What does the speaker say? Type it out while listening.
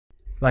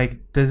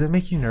Like, does it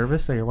make you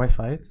nervous that your wife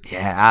fights?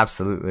 Yeah,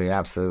 absolutely,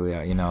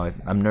 absolutely. You know,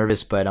 I'm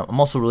nervous, but I'm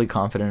also really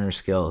confident in her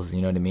skills.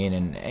 You know what I mean?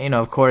 And you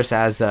know, of course,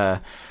 as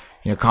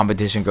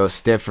competition grows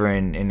stiffer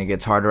and it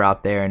gets harder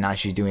out there, and now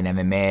she's doing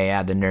MMA.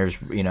 Yeah, the nerves,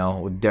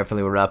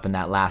 definitely were up in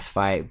that last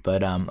fight.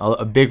 But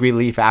a big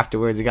relief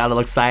afterwards. I got a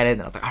little excited,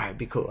 and I was like, all right,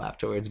 be cool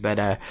afterwards.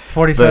 But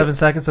 47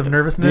 seconds of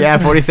nervousness. Yeah,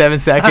 47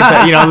 seconds.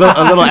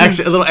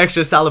 A little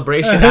extra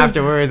celebration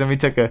afterwards, and we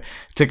took a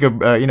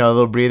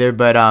little breather.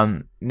 But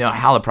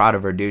hella proud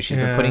of her, dude. She's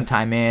been putting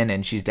time in,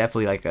 and she's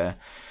definitely like a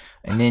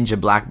ninja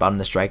black belt in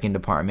the striking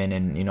department,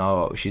 and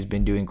she's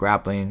been doing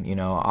grappling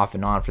off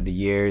and on for the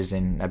years,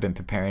 and I've been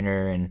preparing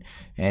her, and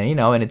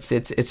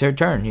it's her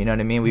turn. You know what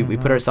I mean? We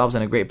put ourselves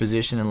in a great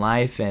position in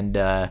life, and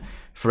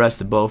for us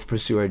to both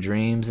pursue our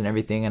dreams and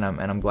everything, and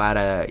I'm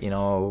glad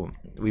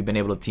we've been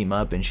able to team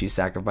up, and she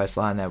sacrificed a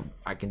lot, and that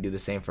I can do the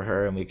same for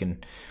her, and we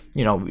can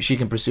she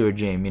can pursue her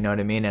dream. You know what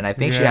I mean? And I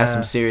think she has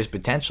some serious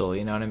potential.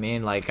 You know what I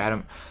mean? Like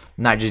I'm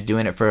not just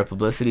doing it for a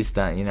publicity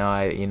stunt.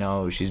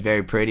 She's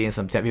very pretty, and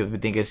some people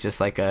think it's just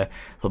like a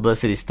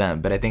publicity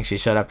stunt. But I think she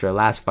showed up to her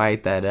last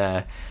fight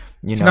that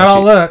not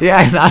all looks.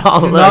 Yeah, not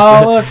all looks. Not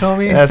all looks,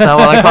 homie. That's not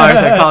what I call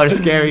her. I call her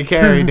Scary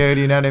Keri, dude.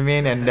 You know what I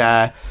mean?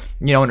 And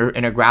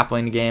in her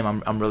grappling game,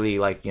 I'm really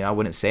like, I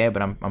wouldn't say it,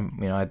 but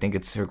I think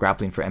it's her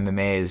grappling for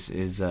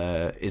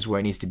MMA is where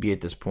it needs to be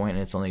at this point,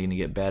 and it's only going to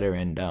get better.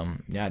 And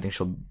I think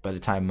she'll, by the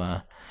time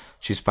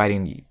she's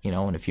fighting, in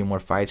a few more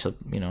fights,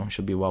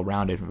 she'll be well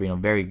rounded.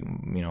 Very,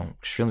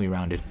 extremely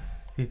rounded.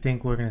 Do you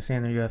think we're gonna see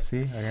in the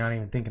UFC, or you're not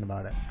even thinking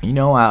about it?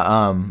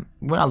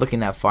 We're not looking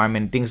that far. I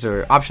mean,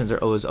 options are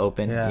always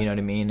open. Yeah. You know what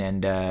I mean?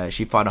 And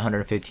she fought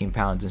 115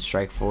 pounds in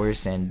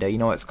Strikeforce, and you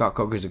know what? Scott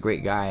Coker's a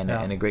great guy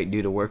and a great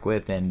dude to work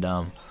with, and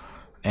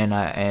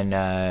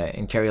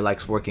Keri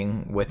likes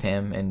working with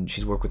him, and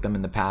she's worked with them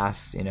in the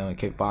past, in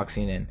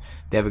kickboxing, and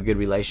they have a good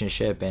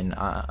relationship, and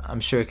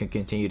I'm sure it can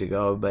continue to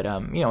go. But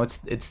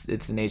it's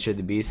the nature of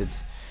the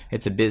beast.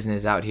 It's a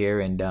business out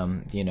here, and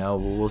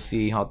we'll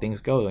see how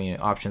things go.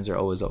 Options are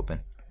always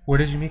open. Where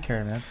did you meet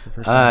Keri, man? The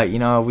first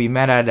time? We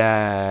met at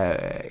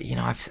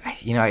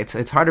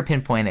it's hard to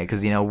pinpoint it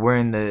because we're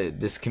in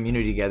this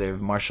community together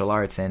of martial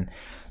arts, and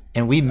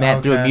we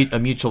met through a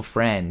mutual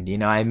friend.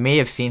 I may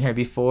have seen her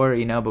before,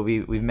 but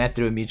we've met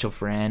through a mutual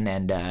friend,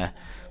 and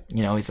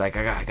he's like,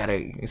 I got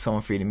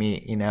someone for you to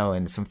meet,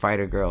 and some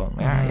fighter girl.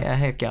 Yeah,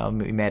 heck yeah.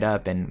 We met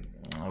up, and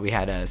we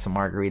had some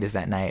margaritas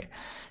that night,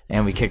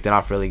 and we kicked it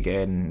off really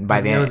good. And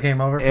by the end, it was game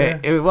over for you?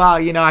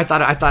 I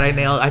thought I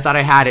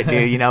had it,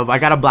 dude. But I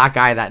got a black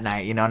eye that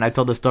night, and I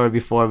told the story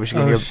before, but she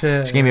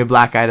gave me a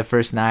black eye the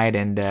first night,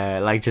 and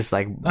on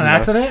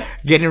accident,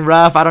 getting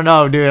rough. I don't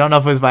know, dude. I don't know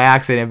if it was by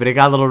accident, but it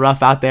got a little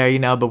rough out there,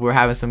 but we're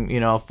having some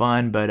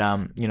fun. But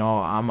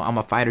I'm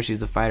a fighter,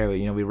 she's a fighter.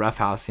 We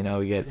roughhouse, we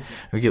have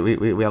a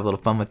little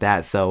fun with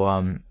that.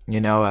 So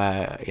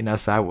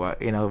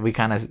so we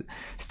kind of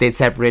stayed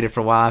separated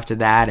for a while after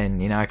that,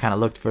 and I kind of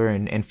looked for her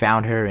and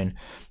found her, and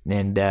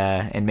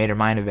made her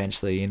mine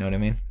eventually. You know what I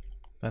mean?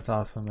 That's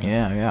awesome,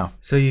 man. Yeah.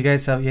 So you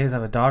guys have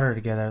a daughter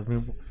together. I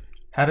mean,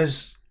 how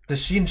does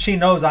she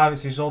knows,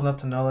 obviously she's old enough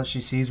to know that she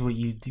sees what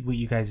you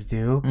guys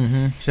do.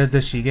 Mm-hmm.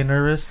 Does she get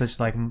nervous that she's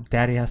like,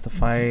 daddy has to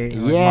fight?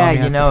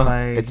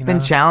 It's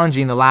been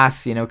challenging the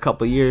last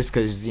couple of years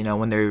because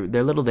when they're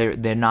little,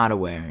 they're not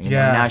aware.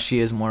 Now she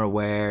is more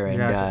aware,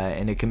 and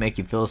and it can make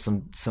you feel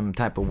some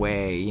type of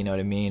way. You know what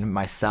I mean?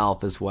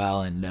 Myself as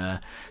well,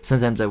 and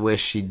sometimes I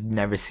wish she'd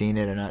never seen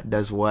it or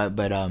does what,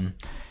 but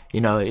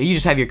you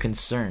just have your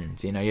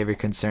concerns. You have your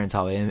concerns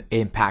how it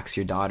impacts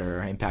your daughter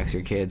or impacts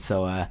your kids.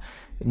 So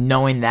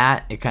knowing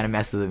that, it kind of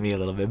messes with me a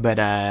little bit. But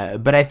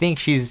I think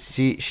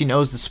she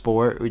knows the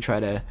sport. We try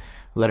to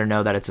let her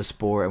know that it's a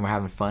sport and we're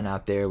having fun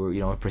out there.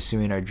 We're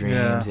pursuing our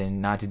dreams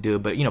and not to do it.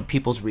 But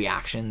people's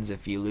reactions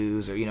if you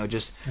lose, or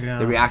just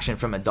the reaction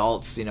from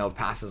adults,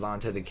 passes on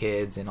to the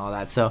kids and all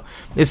that. So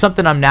it's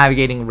something I'm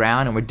navigating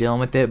around, and we're dealing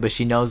with it. But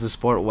she knows the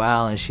sport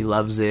well, and she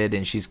loves it,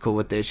 and she's cool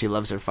with it. She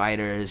loves her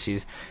fighters.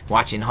 She's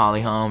watching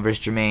Holly Holm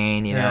versus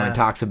Jermaine, and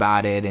talks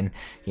about it, and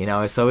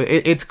so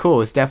it's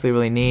cool. It's definitely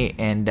really neat,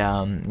 and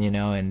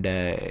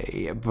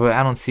but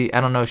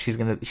I don't know if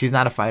she's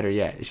not a fighter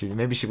yet.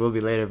 Maybe she will be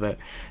later, but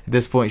at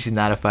this point she's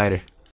not a fighter.